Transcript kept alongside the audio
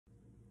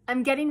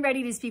I'm getting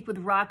ready to speak with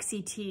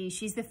Roxy T.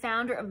 She's the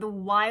founder of the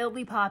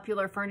wildly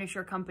popular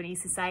furniture company,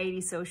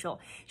 Society Social.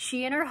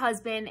 She and her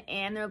husband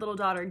and their little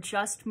daughter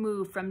just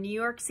moved from New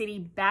York City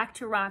back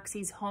to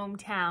Roxy's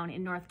hometown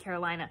in North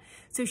Carolina.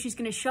 So she's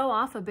going to show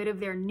off a bit of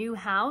their new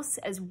house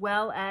as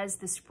well as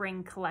the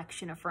spring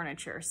collection of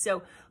furniture.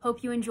 So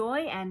hope you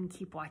enjoy and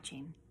keep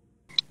watching.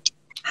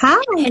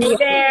 Hi. Hey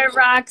there,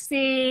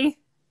 Roxy.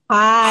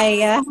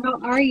 Hi. How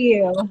are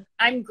you?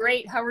 I'm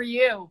great. How are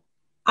you?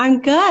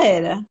 I'm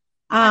good.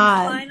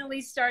 I'm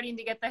finally starting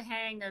to get the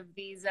hang of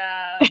these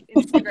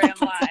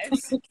Instagram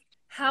lives.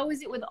 How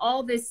is it with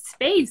all this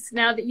space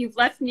now that you've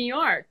left New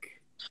York?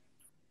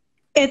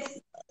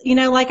 It's,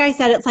 like I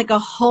said, it's like a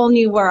whole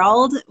new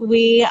world.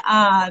 We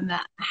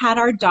had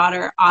our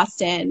daughter,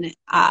 Austin,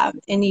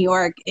 in New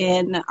York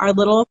in our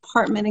little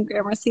apartment in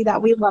Gramercy that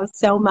we love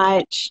so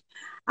much.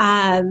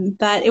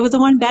 But it was a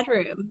one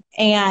bedroom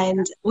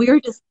and we were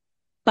just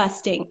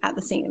busting at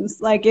the seams.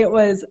 Like it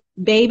was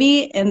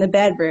baby in the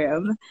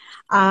bedroom,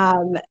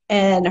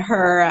 and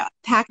her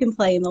pack and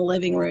play in the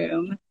living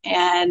room.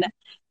 And,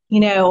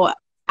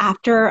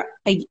 after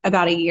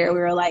about a year, we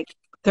were like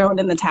throwing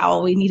in the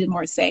towel. We needed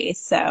more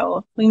space.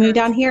 So we moved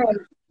down here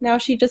and now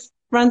she just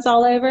runs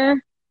all over.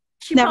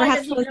 She Never probably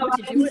has doesn't even know what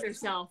to do with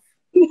herself.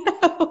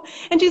 No.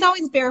 And she's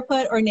always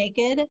barefoot or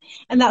naked,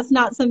 and that's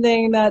not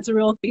something that's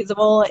real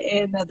feasible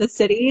in the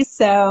city.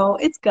 So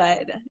it's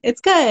good.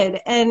 It's good.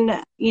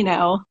 And,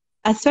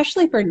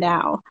 especially for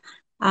now.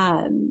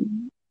 Are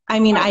I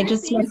there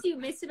just, things you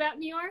miss about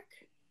New York?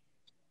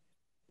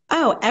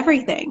 oh,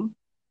 everything.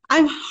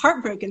 I'm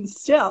heartbroken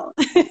still.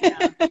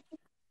 Yeah.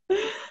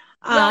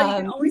 Well, you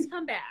can always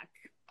come back.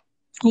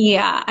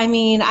 Yeah. I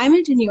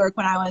moved to New York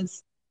when I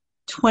was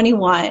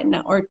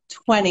 21 or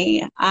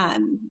 20.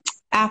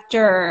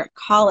 After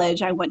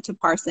college, I went to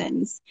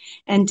Parsons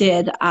and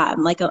did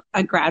like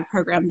a grad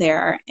program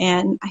there.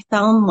 And I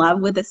fell in love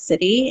with the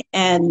city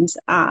and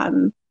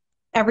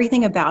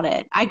everything about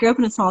it. I grew up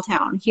in a small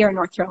town here in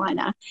North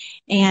Carolina.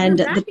 And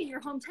You're back in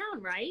your hometown,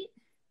 right?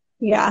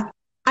 yeah,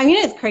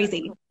 it's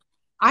crazy.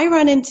 I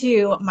run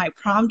into my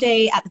prom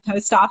date at the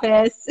post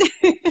office.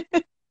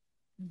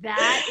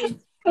 That is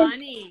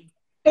funny.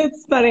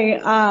 It's funny.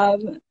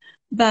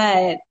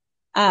 But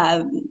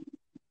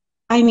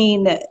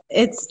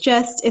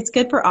it's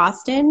good for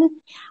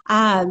Austin.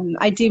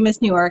 I do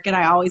miss New York and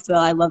I always will.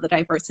 I love the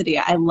diversity.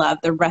 I love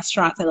the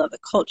restaurants. I love the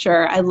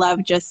culture. I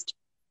love just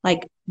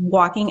like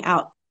walking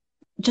out,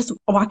 just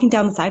walking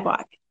down the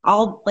sidewalk.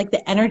 All like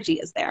the energy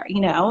is there,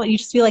 you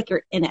just feel like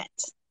you're in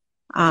it.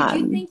 Did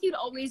you think you'd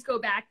always go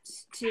back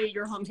to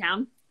your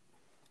hometown?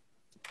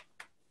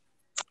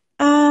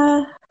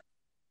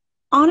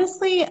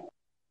 Honestly,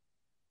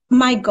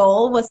 my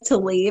goal was to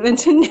leave and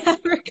to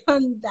never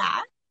come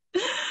back.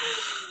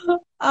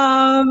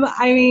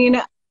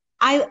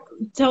 I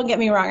don't get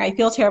me wrong. I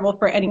feel terrible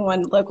for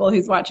anyone local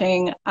who's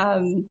watching.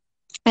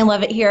 I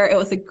love it here. It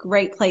was a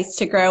great place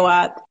to grow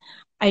up.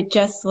 I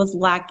just was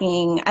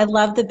lacking. I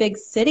love the big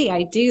city.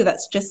 I do.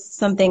 That's just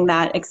something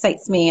that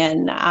excites me.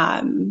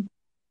 And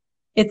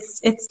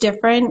it's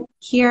different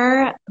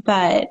here,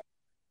 but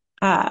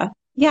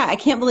yeah, I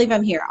can't believe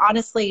I'm here.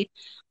 Honestly,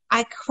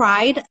 I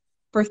cried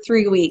for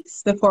 3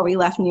 weeks before we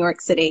left New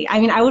York City.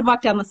 I would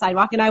walk down the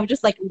sidewalk and I would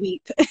just like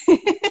weep.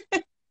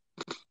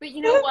 But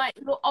you know what?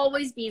 It will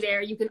always be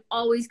there. You can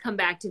always come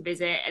back to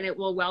visit and it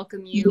will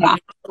welcome you Yeah.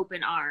 with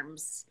open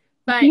arms.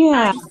 But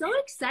Yeah. I'm so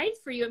excited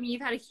for you.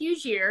 You've had a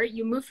huge year.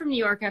 You moved from New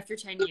York after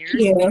 10 years.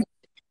 Yeah.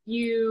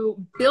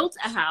 You built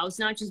a house,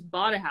 not just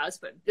bought a house,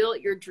 but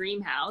built your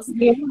dream house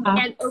Yeah.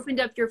 and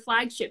opened up your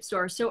flagship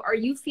store. So are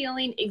you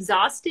feeling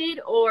exhausted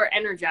or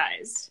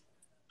energized?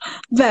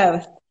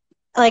 Both.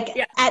 Like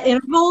Yeah. at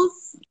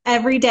intervals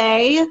every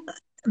day,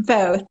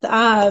 both.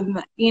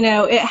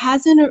 It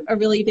has been a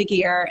really big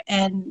year,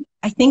 and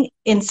I think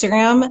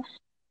Instagram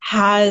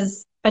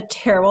has a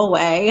terrible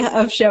way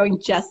of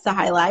showing just the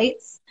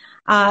highlights.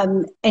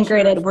 And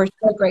granted, we're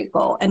so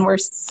grateful and we're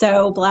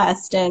so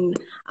blessed and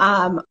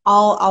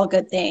all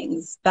good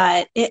things.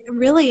 But it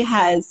really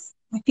has,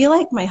 I feel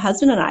like my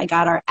husband and I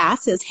got our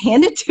asses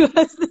handed to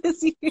us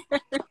this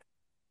year.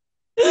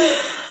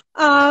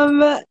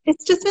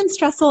 It's just been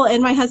stressful,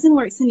 and my husband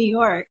works in New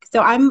York,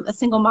 so I'm a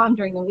single mom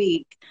during the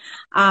week.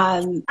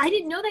 I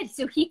didn't know that.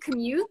 So he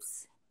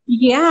commutes?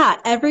 Yeah,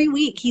 every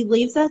week he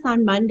leaves us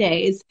on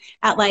Mondays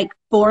at like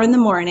 4 in the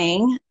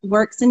morning,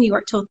 works in New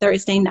York till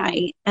Thursday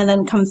night, and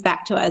then comes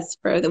back to us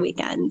for the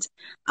weekend.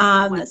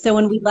 So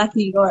when we left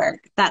New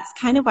York, that's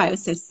kind of why I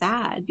was so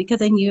sad,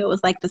 because I knew it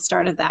was like the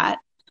start of that.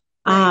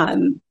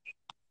 Right.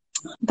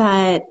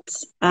 But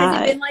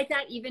Has it been like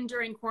that even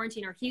during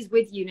quarantine, or he's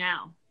with you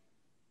now?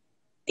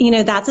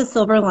 that's a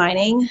silver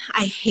lining.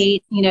 I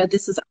hate,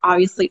 this is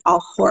obviously all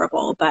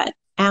horrible, but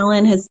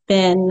Alan has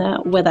been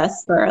with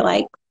us for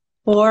like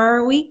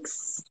 4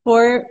 weeks,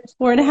 four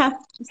and a half,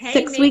 Hey,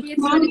 6 maybe weeks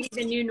it's now. going to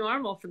be the new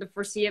normal for the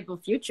foreseeable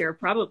future,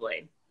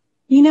 probably.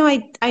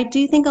 I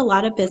do think a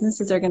lot of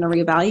businesses are going to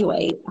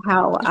reevaluate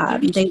how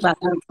they let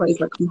their employees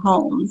work from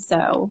home.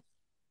 So,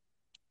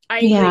 I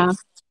yeah. agree.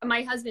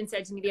 my husband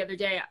said to me the other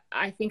day,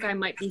 I think I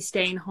might be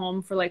staying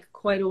home for like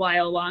quite a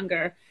while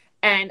longer.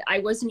 And I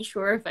wasn't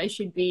sure if I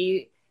should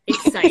be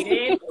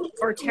excited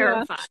or Yeah.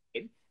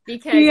 terrified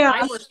because Yeah.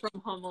 I work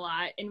from home a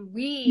lot and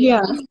we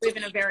Yeah. live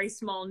in a very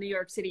small New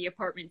York City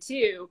apartment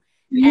too.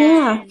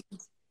 Yeah. And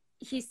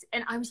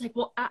and I was like,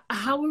 well,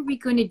 how are we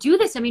going to do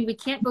this? I mean, we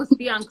can't both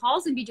be on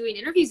calls and be doing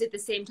interviews at the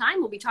same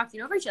time. We'll be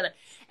talking over each other.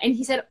 And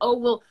he said, oh,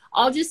 well,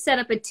 I'll just set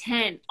up a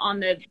tent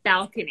on the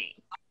balcony.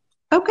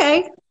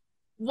 Okay.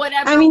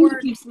 Whatever I mean,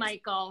 works,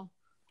 Michael.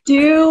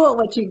 do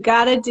what you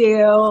gotta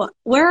do.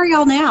 Where are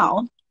y'all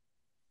now?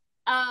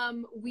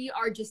 We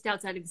are just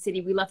outside of the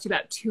city. We left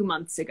about 2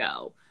 months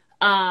ago,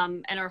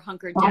 and are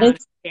hunkered That down in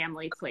is a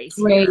family place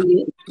here,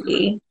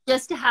 crazy.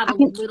 just to have I a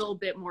mean, little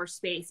bit more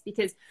space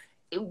because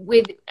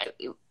with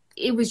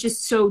it was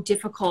just so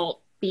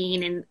difficult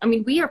being in. I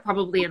mean, we are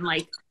probably in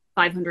like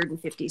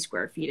 550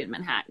 square feet in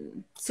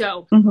Manhattan,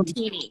 so mhm.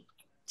 teeny.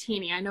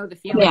 I know the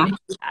feeling Yeah. that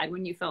you had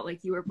when you felt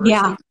like you were bursting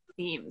Yeah. at the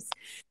seams.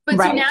 But so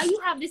Right. now you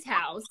have this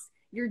house.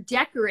 You're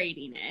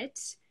decorating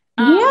it.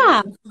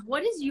 Yeah.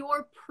 What is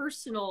your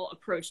personal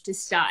approach to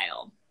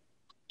style?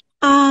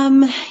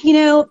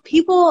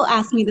 People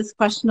ask me this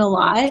question a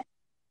lot,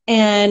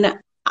 and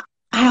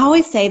I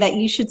always say that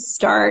you should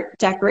start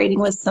decorating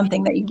with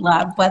something that you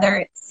love, whether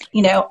it's,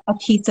 a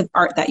piece of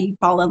art that you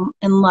fall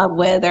in love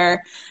with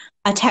or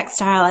a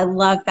textile. I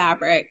love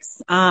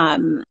fabrics.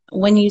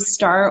 When you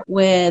start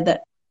with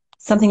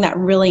something that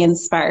really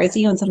inspires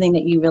you and something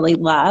that you really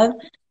love,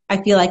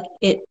 I feel like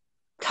it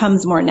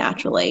comes more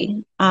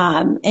naturally.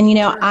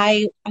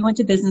 I went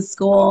to business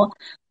school.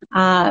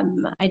 I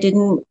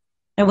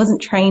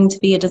wasn't trained to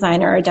be a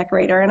designer or a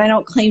decorator, and I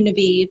don't claim to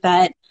be,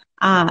 but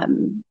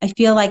I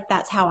feel like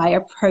that's how I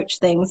approach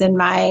things in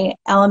my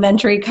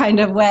elementary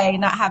kind of way,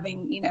 not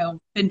having,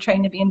 been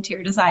trained to be an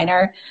interior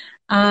designer.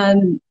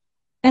 And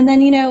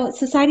then,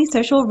 Society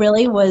Social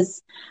really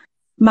was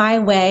my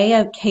way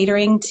of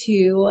catering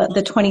to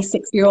the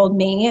 26-year-old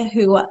me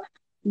who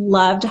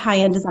loved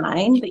high-end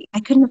design, but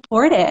I couldn't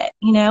afford it.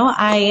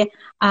 I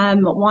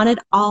wanted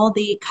all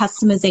the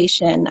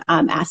customization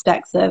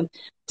aspects of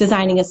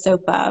designing a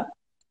sofa,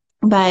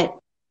 but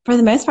for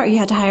the most part, you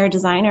had to hire a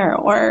designer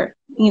or,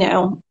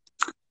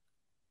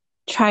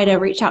 try to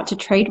reach out to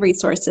trade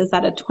resources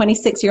that a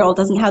 26-year-old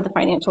doesn't have the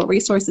financial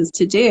resources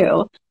to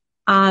do.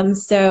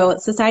 So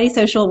Society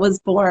Social was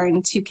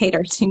born to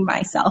cater to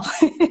myself.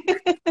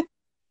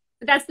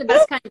 But that's the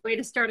best kind of way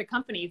to start a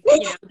company,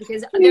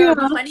 because there are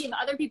plenty of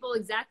other people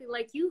exactly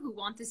like you who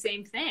want the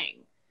same thing.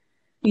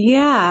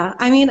 Yeah.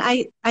 I mean,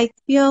 I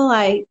feel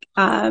like,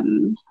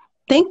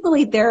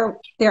 thankfully there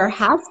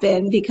has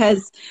been,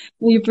 because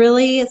we've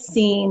really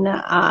seen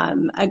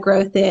a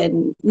growth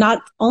in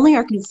not only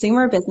our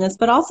consumer business,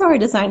 but also our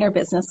designer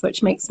business,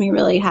 which makes me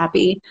really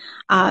happy.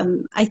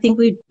 I think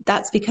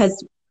that's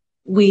because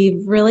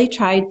we've really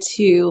tried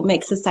to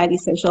make Society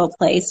Social a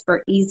place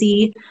for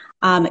easy,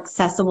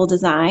 accessible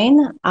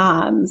design.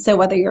 So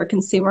whether you're a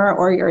consumer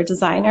or you're a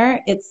designer,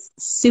 it's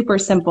super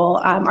simple.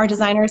 Our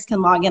designers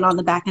can log in on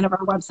the back end of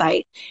our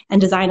website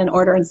and design an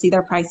order and see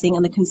their pricing,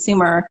 and the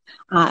consumer,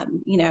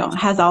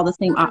 has all the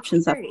same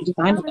options that the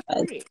designer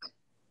does.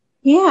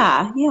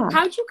 Yeah, yeah.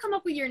 How'd you come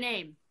up with your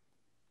name?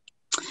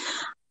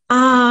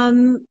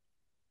 So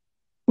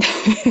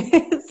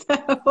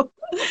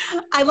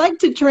I like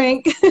to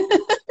drink.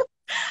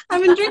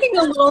 I've been drinking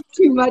a little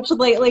too much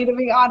lately, to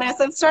be honest.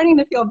 I'm starting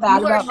to feel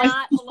bad about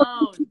myself. You are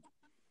not alone.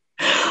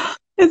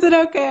 Is it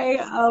okay?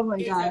 Oh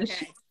my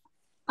gosh.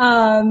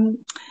 Okay.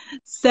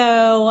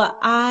 So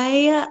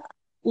I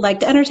like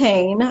to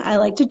entertain. I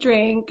like to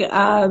drink.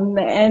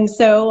 And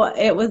so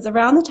it was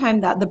around the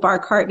time that the bar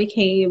cart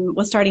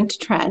was starting to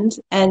trend.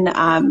 And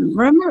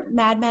remember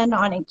Mad Men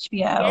on HBO?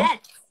 Yes.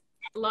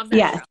 Love that.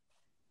 Yes. Show.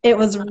 It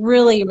was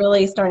really,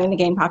 really starting to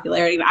gain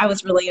popularity. I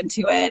was really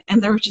into it.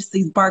 And there were just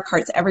these bar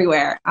carts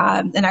everywhere.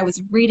 And I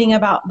was reading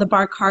about the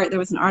bar cart. There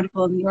was an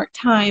article in the New York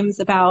Times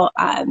about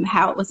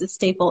how it was a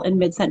staple in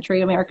mid-century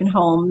American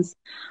homes.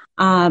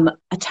 A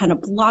ton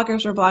of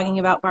bloggers were blogging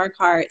about bar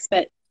carts,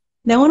 but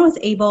no one was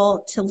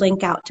able to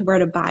link out to where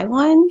to buy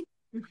one.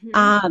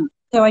 Mm-hmm.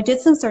 So I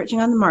did some searching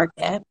on the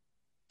market.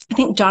 I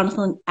think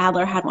Jonathan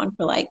Adler had one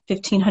for like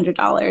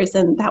 $1,500.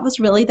 And that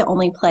was really the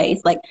only place.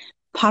 Like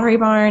Pottery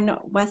Barn,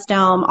 West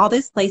Elm, all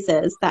those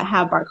places that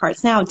have bar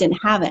carts now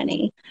didn't have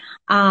any.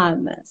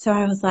 So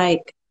I was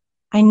like,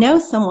 I know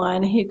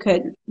someone who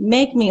could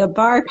make me a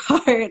bar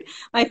cart.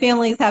 My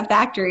families have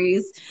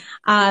factories.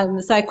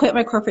 So I quit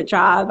my corporate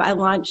job. I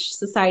launched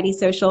Society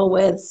Social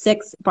with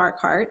 6 bar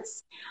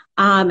carts,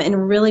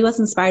 and really was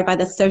inspired by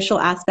the social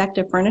aspect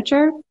of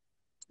furniture.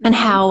 And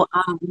how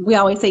we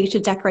always say you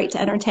should decorate to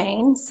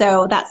entertain.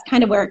 So that's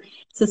kind of where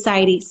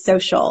Society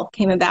Social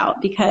came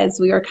about,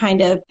 because we were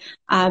kind of,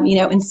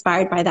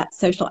 inspired by that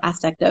social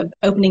aspect of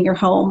opening your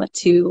home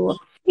to,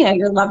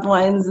 your loved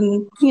ones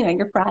and,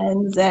 your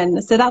friends.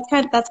 And so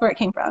that's where it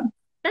came from.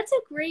 That's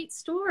a great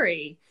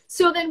story.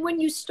 So then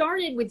when you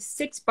started with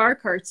 6 bar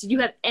carts, did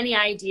you have any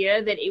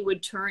idea that it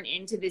would turn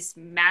into this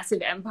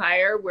massive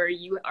empire where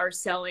you are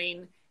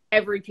selling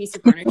every piece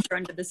of furniture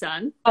under the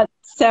sun. That's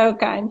so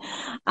kind.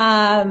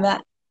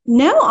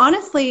 No,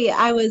 honestly,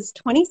 I was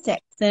 26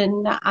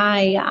 and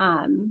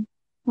I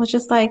was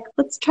just like,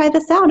 let's try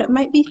this out. It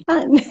might be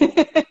fun.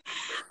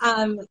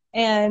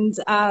 And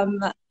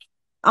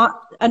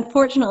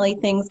unfortunately,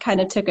 things kind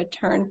of took a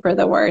turn for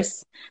the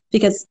worse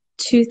because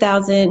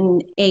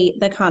 2008,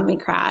 the economy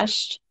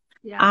crashed.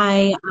 Yeah.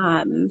 I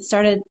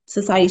started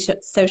Society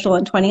Social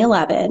in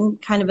 2011,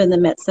 kind of in the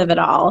midst of it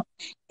all.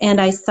 And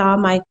I saw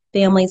my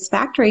family's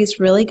factories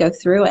really go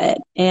through it.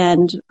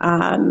 And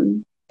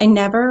I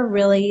never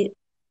really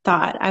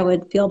thought I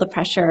would feel the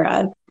pressure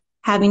of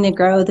having to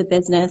grow the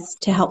business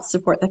to help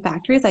support the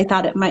factories. I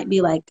thought it might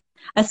be like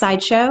a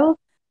sideshow.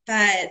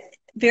 But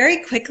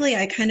very quickly,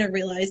 I kind of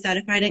realized that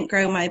if I didn't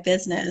grow my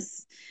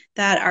business,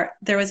 that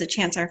there was a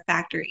chance our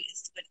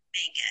factories would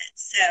make it.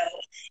 So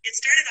it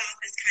started off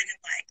as kind of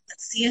like,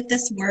 let's see if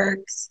this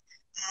works.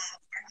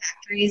 Our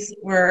factories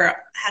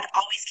had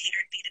always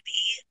catered B2B.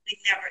 They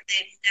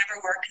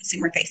never were a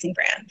consumer-facing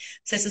brand.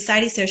 So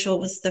Society Social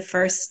was the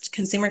first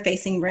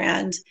consumer-facing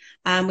brand.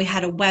 We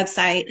had a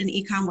website, an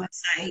e-com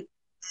website.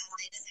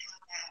 They didn't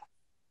have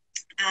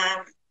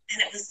that.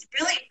 And it was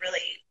really,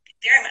 really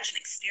very much an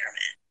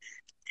experiment.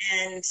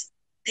 And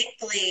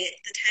thankfully,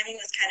 the timing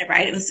was kind of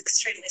right. It was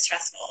extremely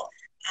stressful.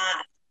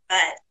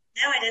 But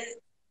no, I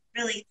didn't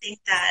really think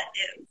that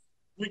it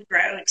would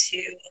grow to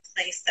a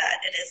place that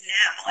it is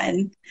now.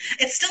 And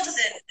it still doesn't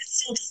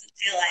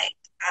feel like,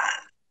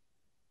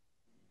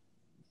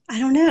 I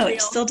don't know.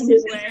 It still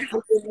doesn't feel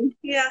like,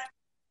 yeah.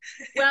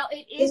 Well,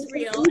 it is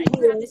real, and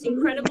you have this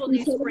incredible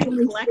new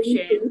spring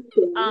collection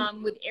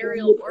with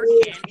Aerial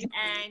Orchid,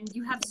 and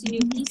you have some new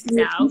pieces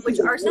out, which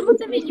are some of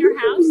them in your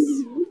house?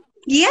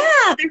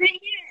 Yeah, they're right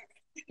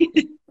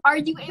here. Are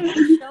you able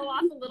to show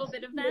off a little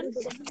bit of them?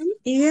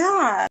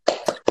 Yeah.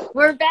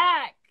 We're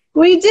back.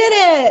 We did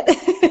it.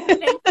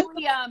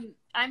 Thankfully,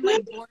 I'm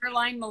like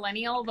borderline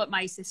millennial, but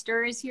my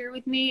sister is here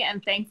with me,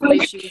 and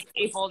thankfully she's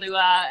able to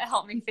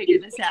help me figure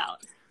this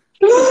out.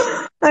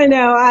 I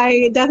know.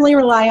 I definitely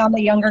rely on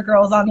the younger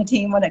girls on the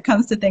team when it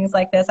comes to things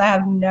like this. I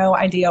have no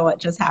idea what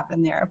just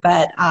happened there,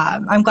 but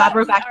I'm glad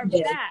we're back.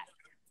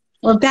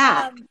 We're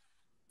back.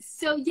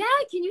 So yeah,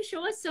 can you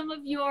show us some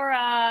of your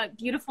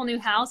beautiful new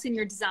house and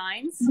your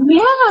designs?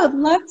 Yeah, I'd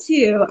love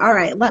to. All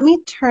right, let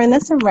me turn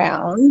this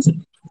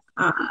around.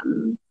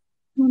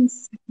 1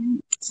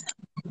 second.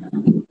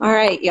 All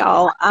right,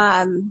 y'all.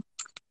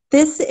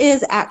 This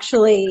is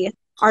actually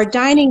our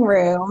dining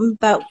room,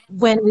 but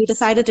when we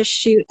decided to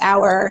shoot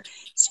our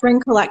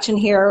spring collection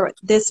here,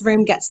 this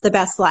room gets the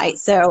best light.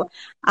 So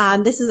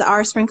this is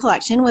our spring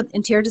collection with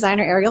interior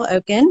designer Ariel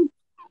Oken.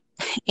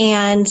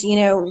 And, you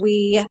know,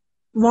 we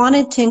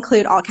wanted to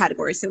include all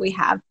categories. So we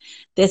have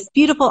this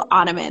beautiful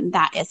ottoman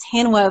that is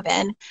hand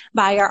woven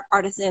by our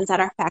artisans at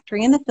our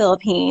factory in the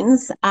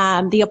Philippines.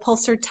 The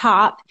upholstered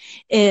top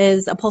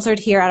is upholstered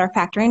here at our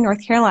factory in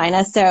North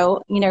Carolina.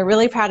 So, you know,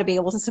 really proud to be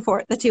able to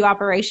support the two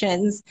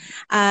operations.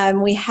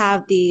 We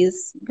have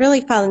these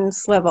really fun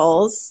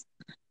swivels.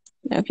 I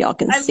don't know if y'all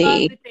can see. I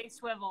love that they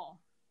swivel.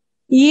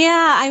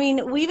 Yeah, I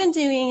mean, we've been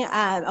doing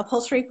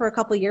upholstery for a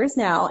couple of years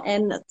now,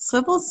 and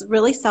swivels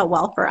really sell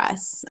well for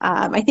us.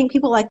 I think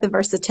people like the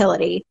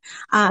versatility.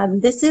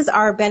 This is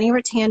our Benny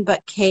Rattan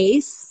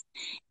bookcase.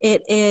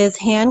 It is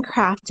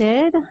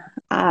handcrafted.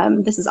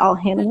 This is all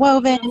hand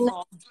woven.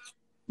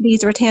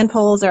 These rattan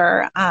poles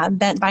are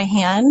bent by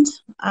hand,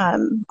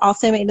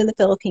 also made in the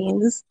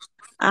Philippines.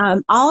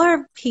 All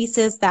our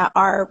pieces that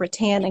are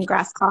rattan and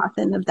grass cloth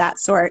and of that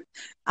sort,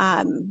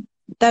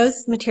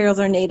 those materials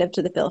are native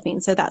to the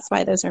Philippines, so that's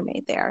why those are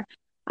made there.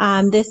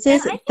 This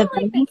is I feel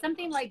like that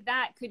something like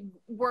that could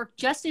work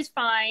just as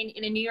fine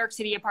in a New York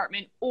City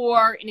apartment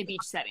or in a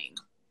beach setting.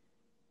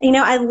 You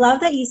know, I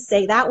love that you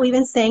say that. We've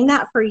been saying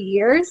that for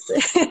years.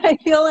 I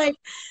feel like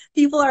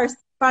people are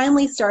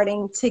finally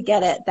starting to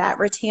get it, that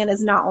rattan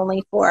is not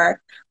only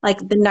for like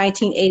the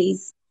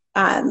 1980s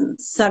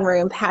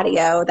sunroom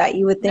patio that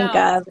you would think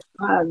of,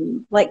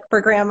 like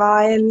for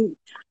grandma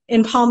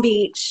in Palm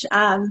Beach,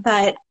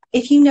 but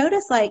if you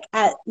notice, like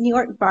at New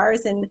York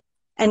bars and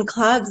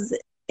clubs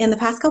in the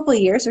past couple of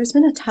years, there's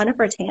been a ton of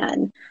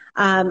rattan.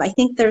 I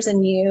think there's a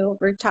new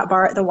rooftop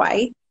bar at the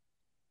White.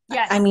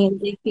 Yes. I mean,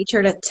 they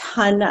featured a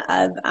ton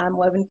of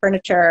woven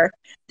furniture.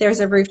 There's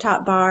a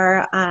rooftop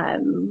bar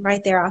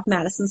right there off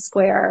Madison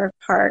Square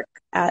Park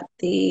at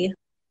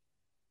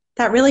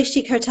that really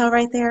chic hotel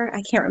right there.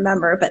 I can't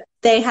remember, but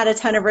they had a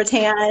ton of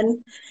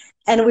rattan.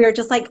 And we were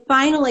just like,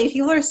 finally,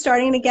 people are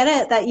starting to get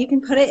it, that you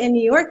can put it in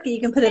New York, that you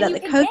can put it at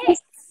the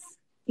coast.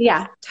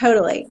 Yeah,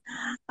 totally.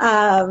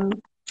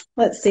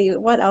 Let's see,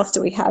 what else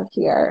do we have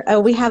here?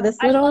 Oh, we have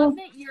this little. I love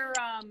that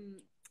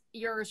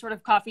your sort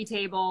of coffee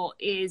table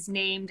is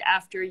named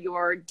after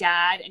your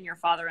dad and your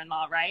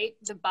father-in-law, right?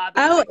 The Bobby.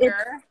 Oh,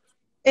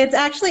 it's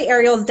actually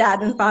Ariel's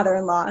dad and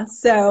father-in-law.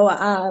 So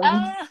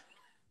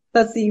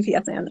that's the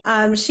UPS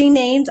man. She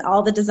named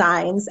all the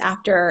designs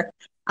after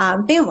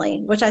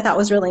family, which I thought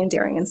was really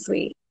endearing and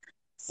sweet.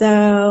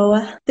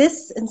 So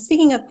this, and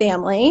speaking of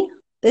family,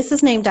 this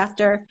is named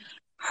after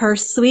her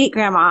sweet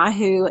grandma,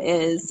 who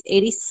is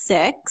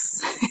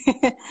 86.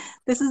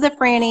 This is a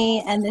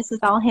Franny, and this is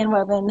all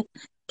hand-woven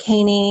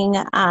caning.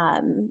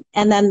 And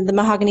then the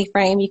mahogany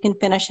frame you can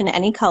finish in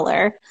any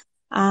color.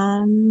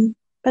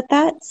 But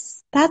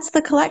that's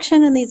the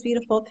collection, and these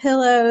beautiful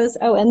pillows.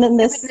 Oh, and then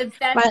this.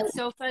 That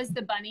sofa is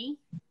the bunny?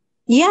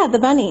 Yeah, the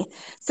bunny.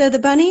 So the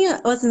bunny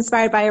was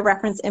inspired by a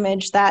reference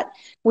image that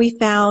we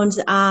found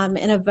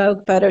in a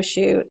Vogue photo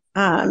shoot.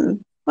 Of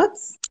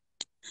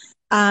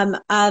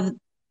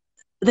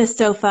this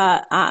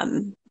sofa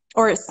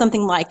or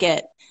something like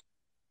it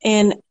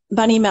in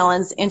Bunny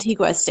Mellon's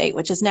Antigua estate,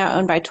 which is now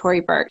owned by Tory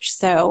Burch.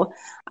 So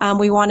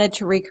we wanted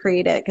to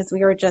recreate it because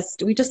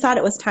we just thought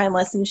it was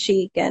timeless and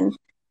chic. And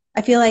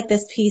I feel like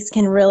this piece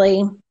can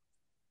really,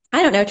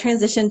 I don't know,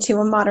 transition to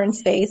a modern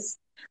space,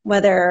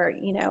 whether,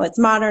 you know, it's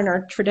modern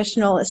or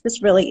traditional. It's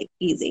just really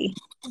easy.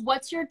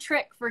 What's your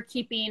trick for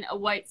keeping a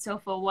white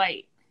sofa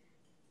white?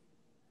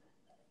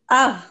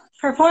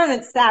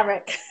 Performance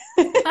fabric.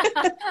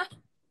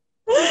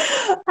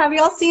 Have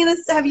you seen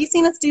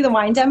us do the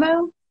wine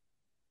demo?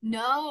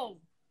 No.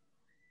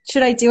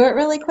 Should I do it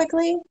really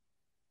quickly?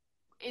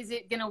 Is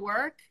it gonna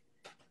work?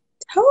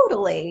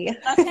 Totally.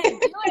 Okay,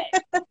 do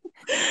it.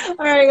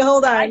 All right,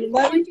 hold on. I just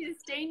want you to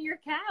stay in your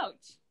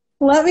couch.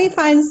 Let me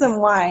find some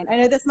wine. I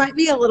know this might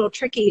be a little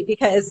tricky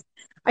because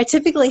I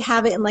typically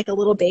have it in like a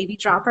little baby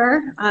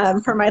dropper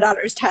for my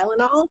daughter's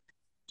Tylenol.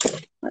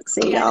 Let's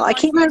see, y'all. I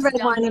keep my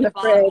red wine in the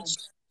fridge.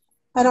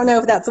 I don't know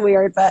if that's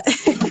weird, but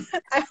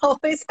I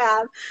always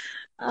have.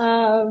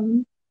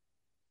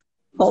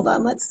 Hold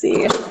on, let's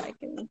see if I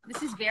can.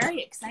 This is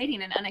very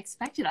exciting and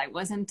unexpected. I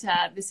wasn't,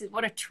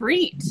 what a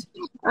treat.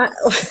 Let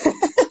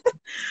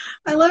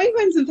me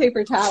find some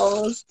paper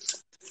towels.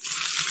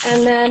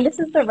 And then this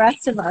is the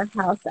rest of our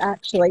house,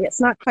 actually. It's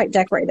not quite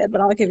decorated,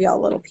 but I'll give you all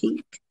a little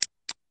peek.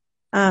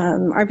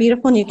 Our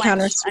beautiful new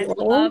counter stools.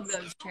 I love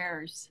those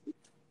chairs.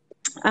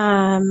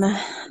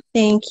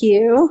 Thank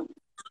you.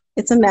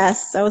 It's a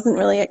mess. I wasn't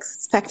really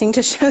expecting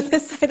to show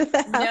this side of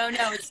the house.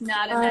 No, it's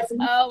not a mess.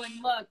 Oh, and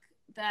look,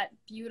 that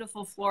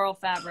beautiful floral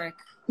fabric.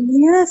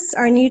 Yes,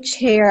 our new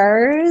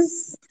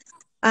chairs,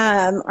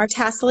 our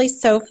tassel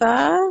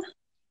sofa.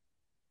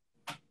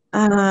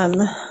 All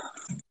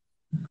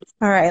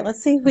right,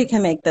 let's see if we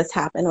can make this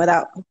happen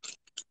without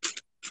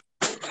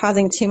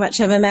causing too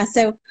much of a mess.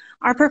 So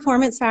our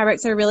performance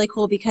fabrics are really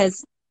cool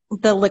because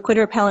the liquid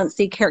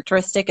repellency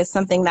characteristic is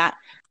something that,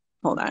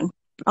 hold on,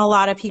 a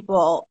lot of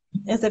people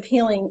is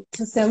appealing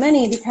to so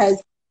many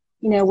because,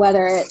 you know,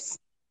 whether it's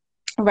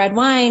red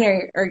wine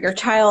or your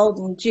child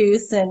and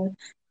juice, and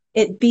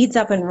it beads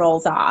up and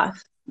rolls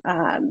off.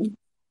 I'm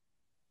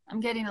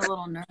getting a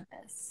little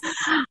nervous.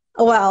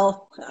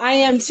 Well, I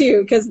am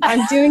too, because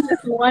I'm doing this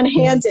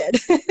one-handed.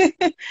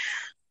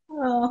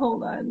 Oh,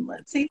 hold on.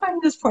 Let's see if I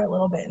can just pour a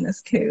little bit in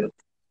this coupe.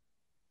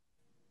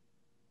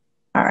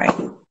 All right.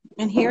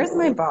 And here's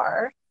my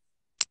bar.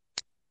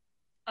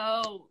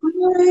 Oh, I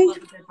love a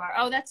good bar.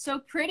 Oh, that's so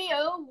pretty.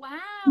 Oh, wow.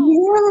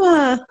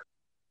 Yeah.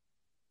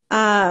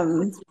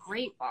 It's a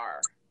great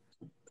bar.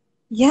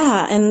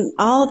 Yeah, and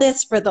all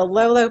this for the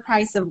low, low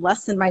price of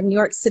less than my New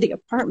York City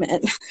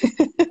apartment.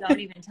 Don't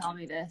even tell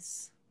me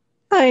this.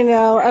 I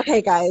know.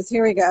 Okay, guys,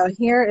 here we go.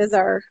 Here is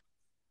our,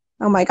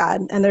 oh my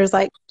God. And there's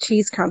like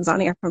cheese crumbs on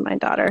here from my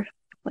daughter.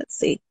 Let's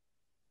see.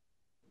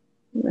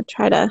 I'm going to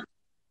try to,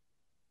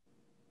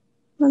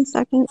 1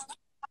 second.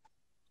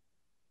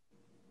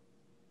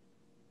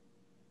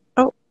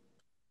 Oh,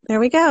 there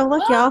we go.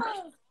 Look, y'all.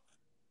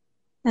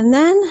 And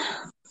then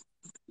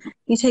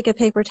you take a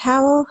paper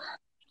towel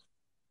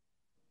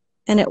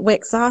and it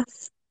wicks off.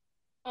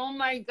 Oh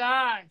my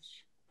gosh.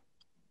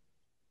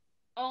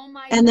 Oh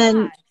my And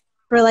then gosh.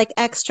 for like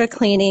extra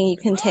cleaning, you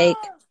can take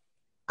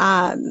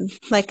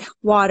like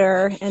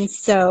water and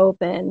soap,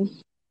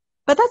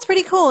 but that's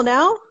pretty cool,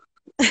 no?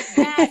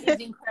 That is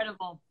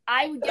incredible.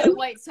 I would get a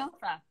white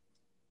sofa.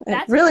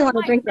 I really want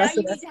to drink the rest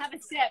of this. Now you need to have a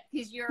sip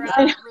because you're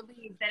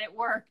relieved that it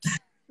worked.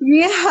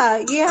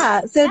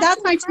 Yeah. So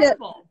that's my tip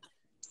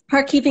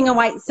for keeping a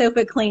white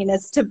sofa clean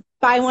is to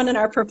buy one in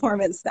our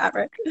performance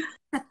fabric.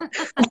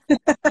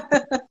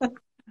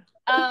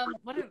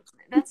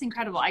 That's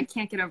incredible. I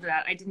can't get over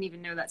that. I didn't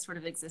even know that sort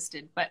of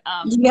existed. But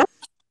yeah.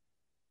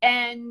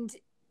 And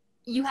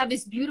you have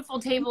this beautiful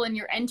table in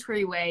your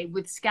entryway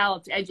with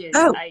scalloped edges.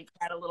 Oh. I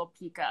had a little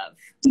peek of.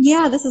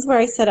 Yeah, this is where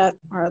I set up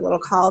our little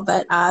call,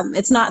 but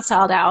it's not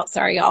styled out.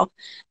 Sorry, y'all.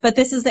 But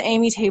this is the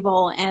Amy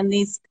table, and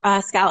these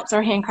scallops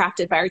are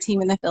handcrafted by our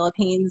team in the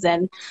Philippines.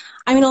 And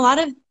I mean, a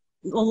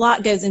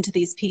lot goes into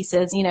these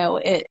pieces. You know,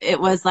 it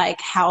was like,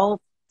 how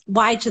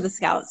wide should the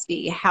scallops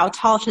be? How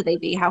tall should they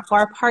be? How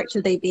far apart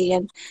should they be?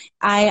 And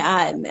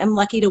I am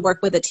lucky to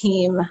work with a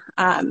team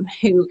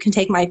who can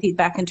take my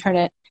feedback and turn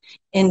it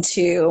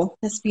into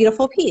this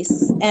beautiful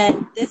piece.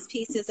 And this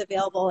piece is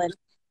available in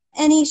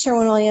any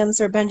Sherwin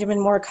Williams or Benjamin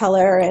Moore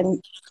color,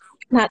 and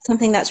that's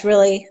something that's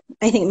really,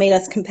 I think, made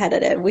us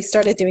competitive. We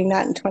started doing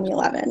that in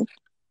 2011.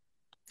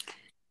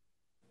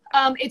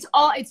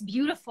 It's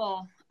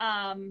beautiful.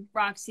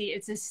 Roxy.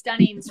 It's a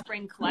stunning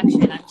spring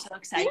collection. I'm so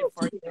excited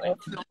for you and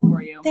thrilled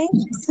for you. Thank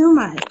you so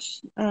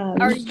much.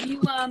 Are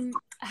you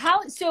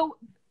how so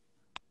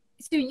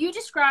you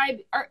describe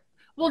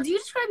do you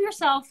describe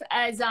yourself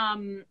as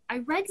I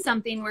read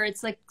something where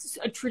it's like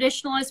a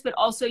traditionalist but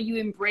also you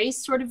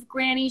embrace sort of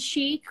granny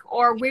chic,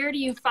 or where do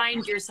you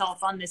find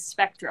yourself on this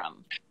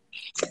spectrum?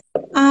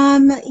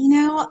 You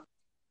know,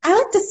 I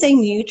like to say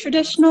new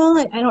traditional.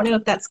 I don't know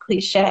if that's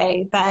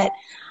cliche, but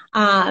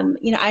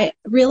you know, I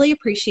really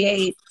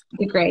appreciate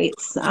the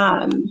greats,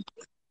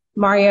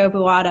 Mario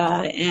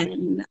Buada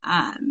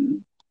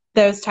and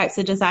those types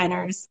of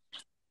designers.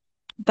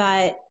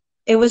 But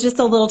it was just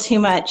a little too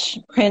much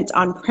print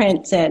on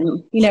print,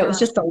 and you know, it was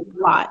just a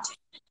lot.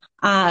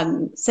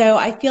 So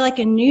I feel like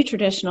a new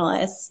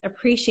traditionalist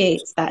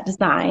appreciates that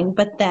design,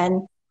 but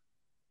then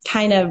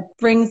kind of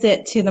brings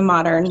it to the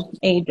modern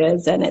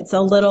ages, and it's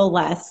a little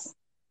less,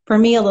 for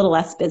me, a little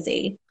less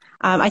busy.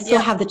 I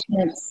still have the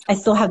chintz, I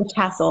still have the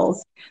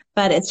tassels,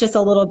 but it's just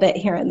a little bit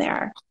here and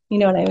there. You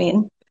know what I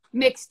mean?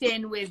 Mixed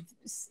in with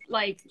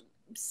like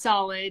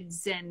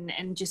solids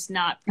and just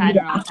not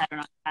pattern on pattern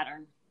on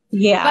pattern.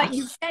 Yeah. But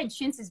you said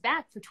chintz is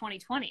back for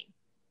 2020.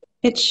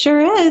 It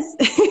sure is.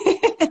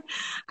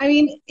 I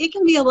mean, it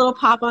can be a little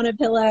pop on a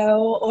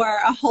pillow or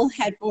a whole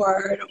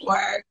headboard,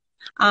 or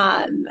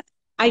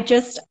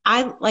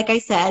like I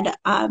said,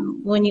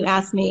 when you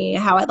asked me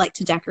how I'd like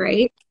to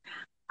decorate,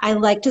 I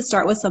like to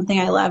start with something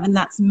I love, and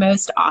that's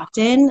most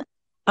often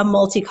a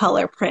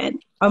multicolor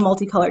print, a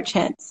multicolor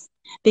chintz,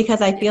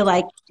 because I feel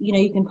like, you know,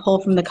 you can pull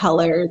from the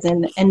colors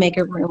and make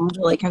a room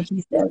really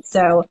cohesive.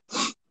 So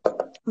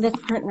this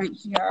print right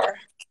here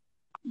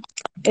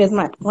is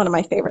one of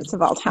my favorites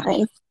of all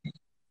time.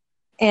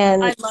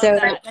 And I love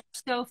that.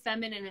 That's so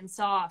feminine and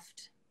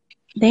soft.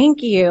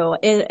 Thank you.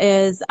 It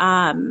is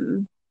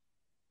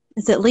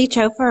it Lee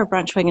Chofa or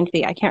Brunswick and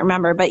Fee? I can't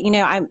remember, but you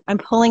know, I'm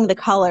pulling the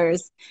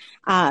colors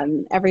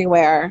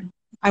everywhere.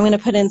 I'm going to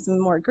put in some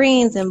more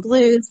greens and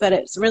blues, but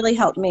it's really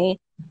helped me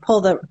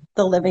pull the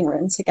living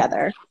room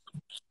together.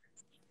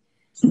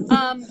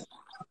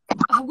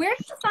 Where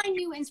do you find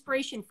new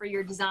inspiration for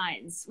your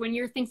designs when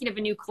you're thinking of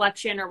a new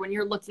collection, or when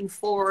you're looking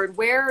forward?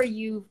 Where are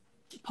you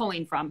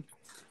pulling from?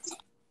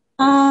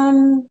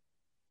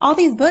 All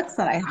these books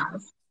that I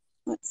have.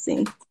 Let's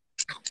see.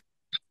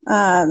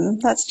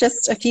 That's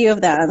just a few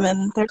of them,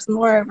 and there's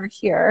more over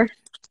here.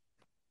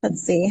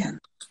 Let's see.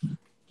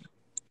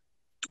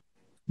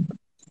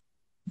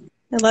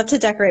 I love to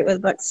decorate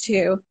with books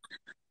too.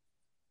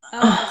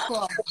 Oh,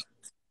 cool.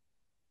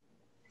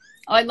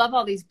 Oh, I love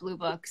all these blue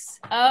books.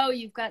 Oh,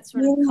 you've got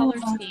sort of color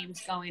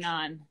schemes going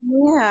on.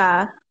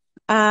 Yeah.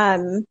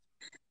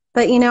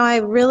 But you know, I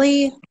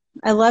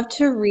love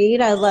to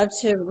read. I love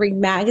to read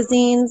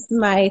magazines.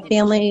 My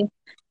family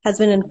has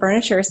been in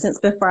furniture since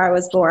before I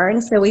was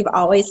born, so we've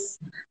always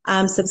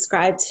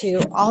subscribed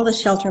to all the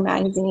shelter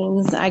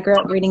magazines. I grew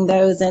up reading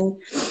those,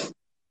 and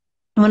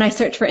when I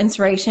search for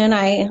inspiration,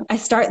 I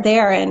start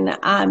there.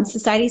 And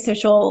Society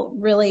Social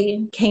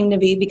really came to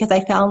be because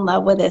I fell in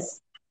love with this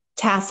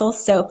tassel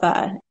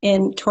sofa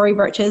in Tory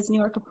Burch's New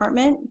York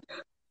apartment,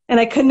 and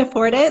I couldn't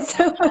afford it.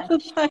 So I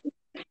was like,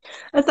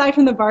 aside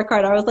from the bar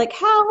cart, I was like,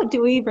 how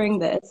do we bring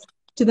this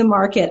to the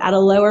market at a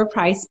lower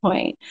price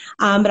point?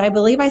 But I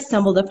believe I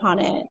stumbled upon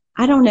it.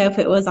 I don't know if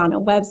it was on a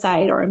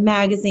website or a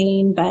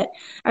magazine, but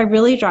I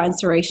really draw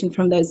inspiration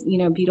from those, you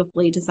know,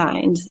 beautifully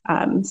designed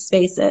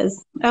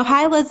spaces. Oh,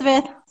 hi,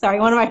 Elizabeth. Sorry,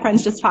 one of my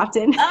friends just popped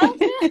in.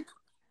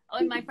 Oh,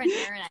 and my friend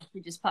Erin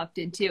actually just popped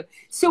in too.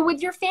 So with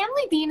your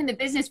family being in the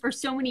business for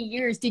so many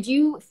years, did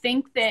you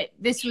think that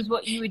this was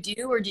what you would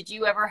do? Or did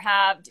you ever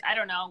have, I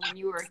don't know, when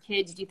you were a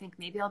kid, did you think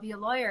maybe I'll be a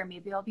lawyer,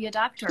 maybe I'll be a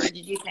doctor? Or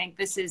did you think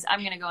I'm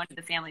going to go into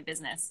the family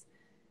business?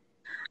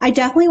 I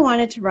definitely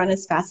wanted to run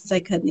as fast as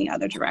I could in the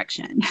other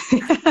direction.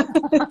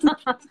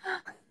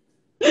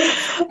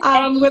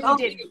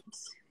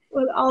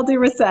 With all due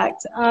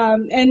respect.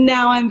 And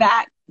now I'm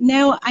back.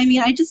 No, I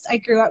mean, I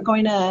grew up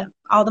going to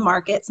all the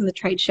markets and the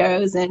trade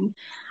shows, and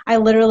I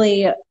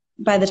literally,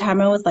 by the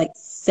time I was like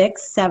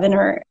 6, 7,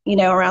 or, you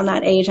know, around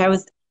that age, I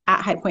was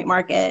at High Point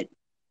Market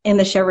in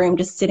the showroom,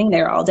 just sitting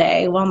there all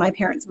day while my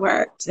parents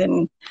worked.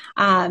 And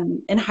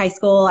in high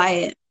school,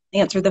 I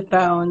answered the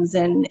phones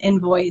and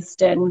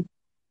invoiced. And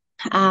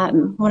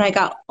when I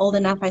got old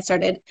enough, I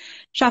started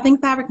shopping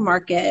fabric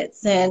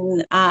markets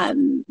and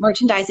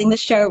merchandising the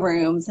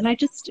showrooms. And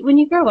when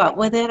you grow up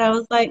with it, I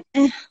was like,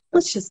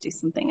 let's just do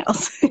something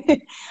else.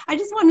 I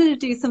just wanted to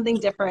do something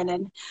different.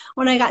 And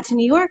when I got to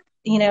New York,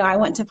 you know, I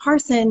went to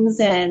Parsons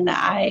and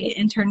I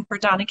interned for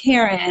Donna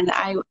Karan.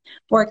 I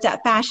worked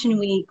at Fashion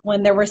Week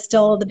when there were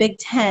still the big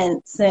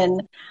tents,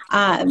 and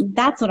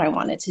that's what I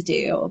wanted to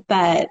do.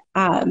 But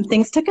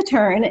things took a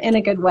turn in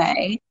a good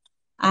way.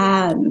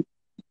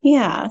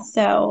 Yeah,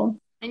 so.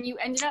 And you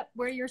ended up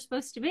where you're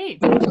supposed to be.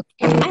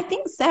 I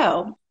think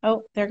so.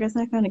 Oh, there goes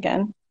my phone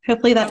again.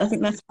 Hopefully that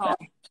doesn't mess up.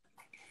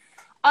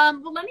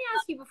 Well, let me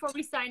ask you before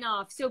we sign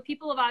off. So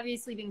people have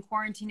obviously been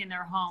quarantined in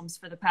their homes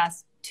for the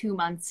past 2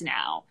 months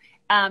now.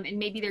 And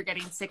maybe they're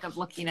getting sick of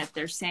looking at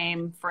their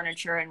same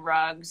furniture and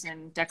rugs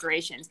and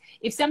decorations.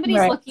 If somebody's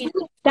Right. looking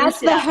to That's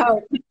spruce it the up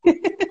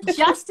hope.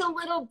 just a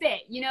little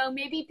bit, you know,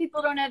 maybe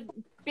people don't have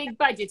big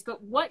budgets,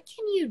 but what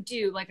can you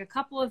do? Like a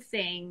couple of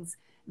things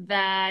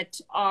that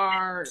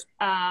are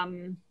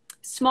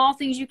small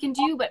things you can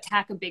do, but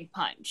pack a big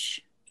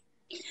punch.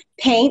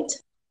 Paint,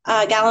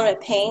 a gallon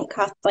of paint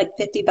costs like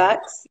 $50.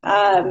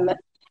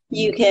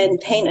 You can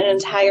paint an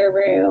entire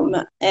room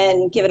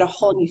and give it a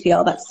whole new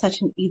feel. That's such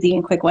an easy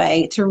and quick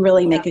way to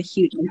really make a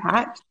huge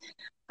impact.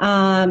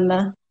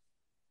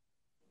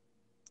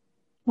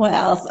 What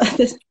else?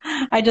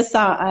 I just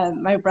saw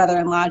my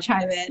brother-in-law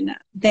chime in.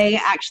 They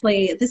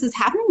actually, this is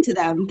happening to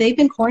them. They've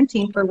been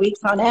quarantined for weeks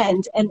on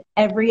end, and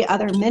every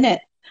other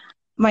minute,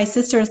 my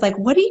sister is like,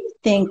 "What do you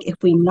think if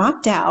we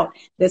knocked out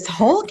this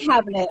whole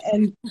cabinet?"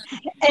 And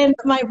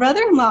my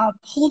brother-in-law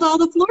pulled all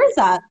the floors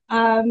up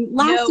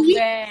last No week,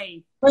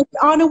 way. like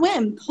on a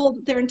whim,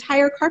 pulled their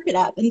entire carpet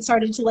up and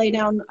started to lay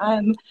down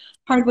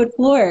hardwood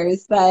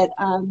floors. But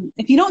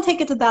if you don't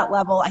take it to that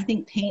level, I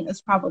think paint is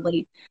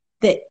probably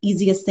the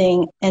easiest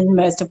thing and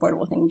most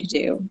affordable thing to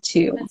do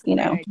to, That's you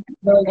know, great.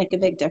 really make a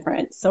big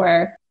difference.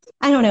 Or,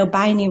 I don't know,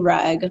 buy a new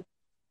rug.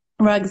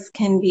 Rugs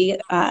can be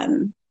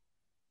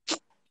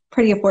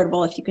pretty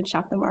affordable if you can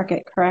shop the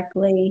market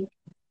correctly.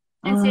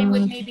 And same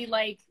with maybe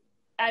like,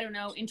 I don't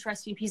know,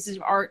 interesting pieces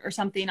of art or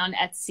something on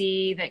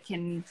Etsy that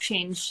can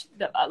change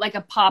the, like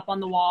a pop on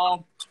the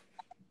wall.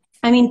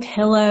 I mean,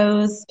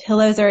 pillows.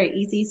 Pillows are an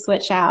easy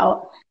switch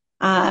out.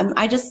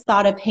 I just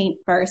thought of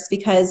paint first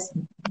because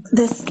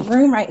this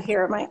room right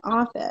here in my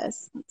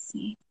office, let's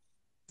see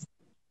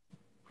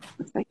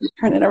if I can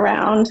turn it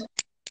around.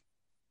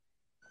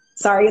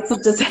 Sorry, it's a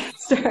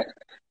disaster.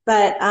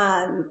 But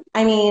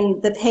I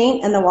mean, the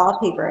paint and the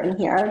wallpaper in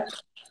here.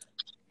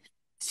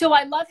 So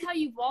I love how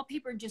you've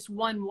wallpapered just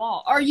one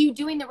wall. Are you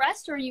doing the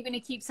rest, or are you going to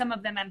keep some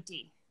of them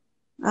empty?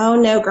 Oh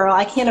no, girl,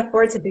 I can't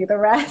afford to do the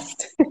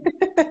rest.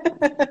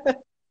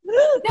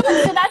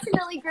 No, so that's a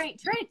really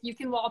great trick. You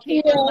can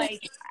wallpaper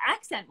like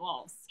accent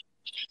walls.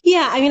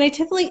 Yeah, I mean, I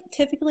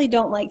typically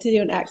don't like to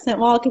do an accent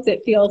wall because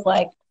it feels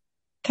like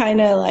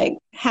kind of like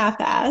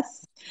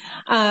half-assed.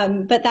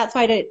 But that's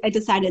why I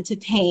decided to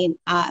paint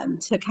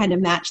to kind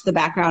of match the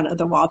background of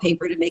the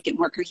wallpaper to make it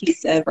more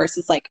cohesive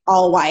versus like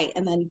all white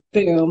and then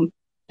boom,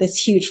 this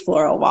huge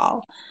floral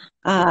wall.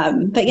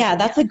 But yeah,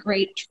 that's a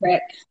great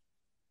trick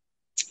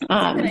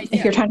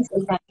if you're trying to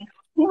save money.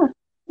 Yeah,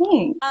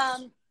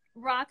 thanks.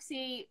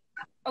 Roxy,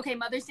 okay,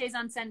 Mother's Day's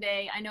on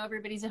Sunday. I know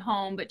everybody's at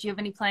home, but do you have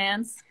any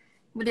plans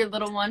with your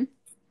little one?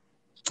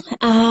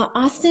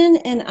 Austin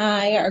and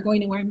I are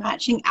going to wear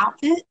matching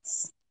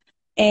outfits,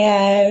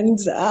 and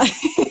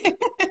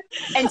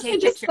and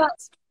take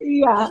pictures.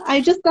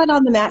 I just got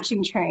on the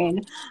matching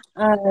train,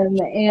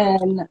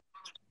 and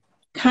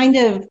kind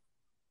of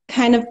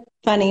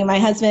funny. My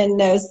husband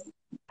knows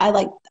I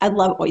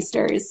love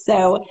oysters,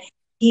 so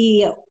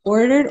he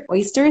ordered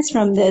oysters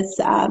from this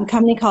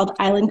company called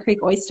Island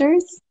Creek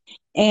Oysters.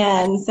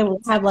 And so we'll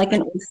have like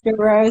an oyster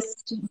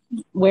roast.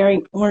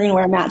 We're going to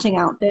wear matching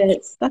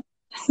outfits. That's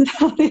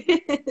about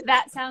it.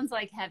 That sounds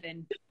like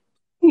heaven.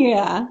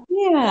 Yeah.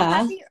 Well,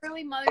 happy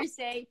early Mother's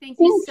Day. Thank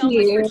you so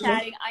much for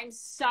chatting. I'm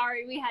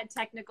sorry we had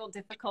technical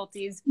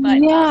difficulties,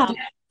 but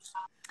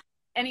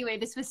anyway,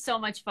 this was so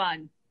much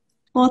fun.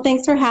 Well,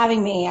 thanks for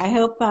having me. I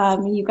hope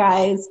you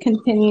guys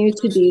continue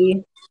to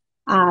be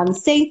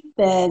safe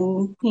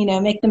and, you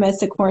know, make the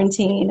most of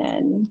quarantine.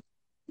 And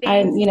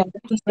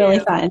this was really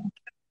fun.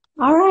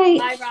 All right.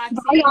 Bye, Roxy.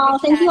 Bye, y'all.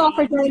 Thank you all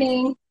for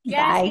joining.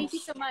 Yes, Bye. thank you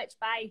so much.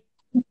 Bye.